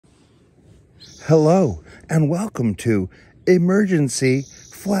Hello and welcome to Emergency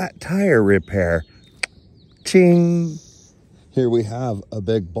Flat Tire Repair. Ching! Here we have a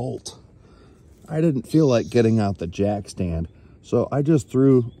big bolt. I didn't feel like getting out the jack stand, so I just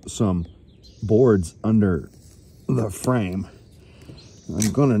threw some boards under the frame.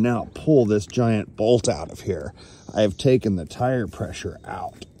 I'm gonna now pull this giant bolt out of here. I have taken the tire pressure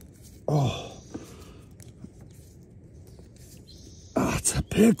out. It's a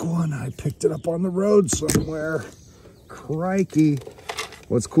big one. I picked it up on the road somewhere. Crikey.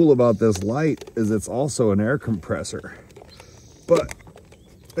 What's cool about this light is it's also an air compressor, but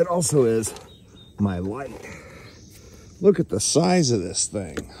it also is my light. Look at the size of this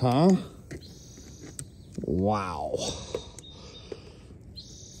thing, huh? Wow.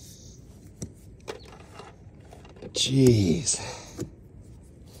 Jeez.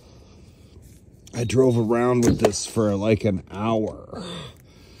 I drove around with this for like an hour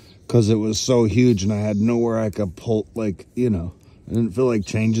because it was so huge and I had nowhere I could pull, I didn't feel like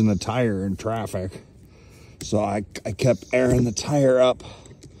changing the tire in traffic. So I kept airing the tire up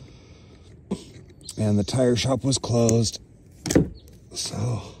and the tire shop was closed.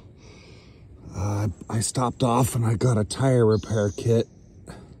 So I stopped off and I got a tire repair kit.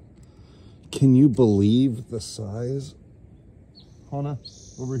 Can you believe the size? Hannah,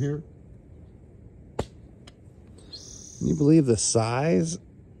 over here. Can you believe the size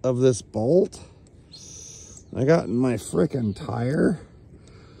of this bolt? I got in my frickin' tire.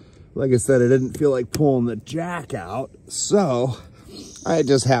 Like I said, I didn't feel like pulling the jack out, so I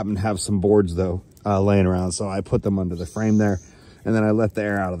just happened to have some boards though laying around, so I put them under the frame there, and then I let the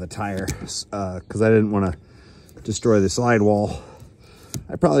air out of the tire because I didn't want to destroy the sidewall.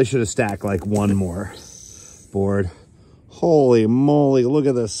 I probably should have stacked like one more board. Holy moly, look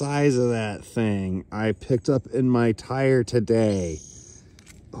at the size of that thing I picked up in my tire today.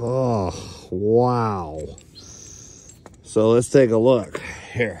 Oh, wow. So let's take a look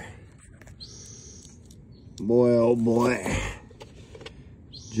here. Boy, oh boy.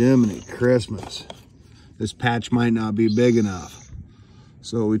 Jiminy Christmas. This patch might not be big enough.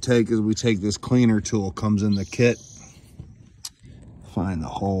 So what we take is we take this cleaner tool, comes in the kit. Find the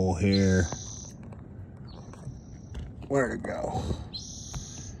hole here. Where to go?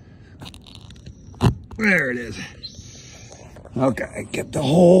 There it is. Okay, get the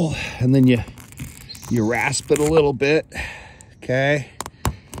hole, and then you rasp it a little bit. Okay.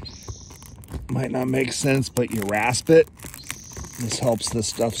 Might not make sense, but you rasp it. This helps the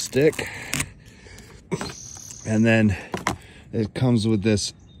stuff stick. And then it comes with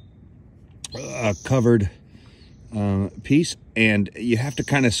this covered piece, and you have to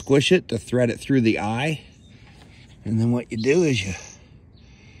kind of squish it to thread it through the eye. And then what you do is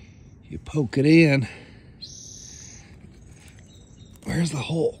you poke it in. Where's the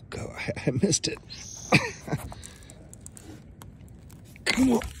hole go? I missed it.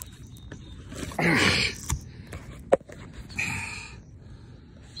 Come on.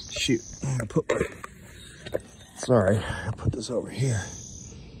 Shoot. Sorry, I put this over here.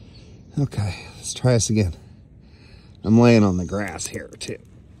 Okay, let's try this again. I'm laying on the grass here too.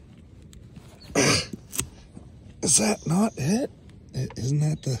 Is that not it? Isn't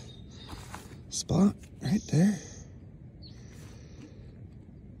that the spot right there?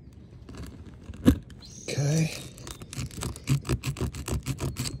 Okay.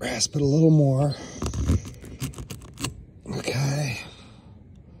 Rasp it a little more. Okay.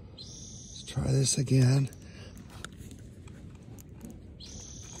 Let's try this again.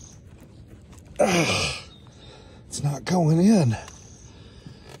 It's not going in.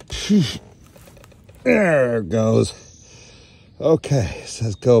 There it goes. Okay, it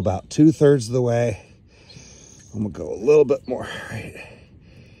says go about 2/3 of the way. I'm gonna go a little bit more right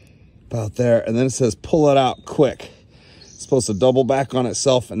about there, and then it says pull it out quick. It's supposed to double back on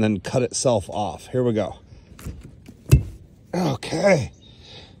itself and then cut itself off. Here we go. Okay.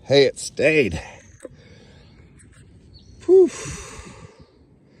 Hey, it stayed. Whew.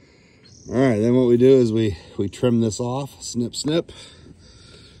 All right, then what we do is we trim this off, snip, snip.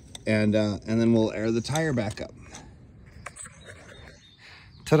 And then we'll air the tire back up.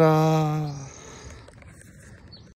 Ta-da!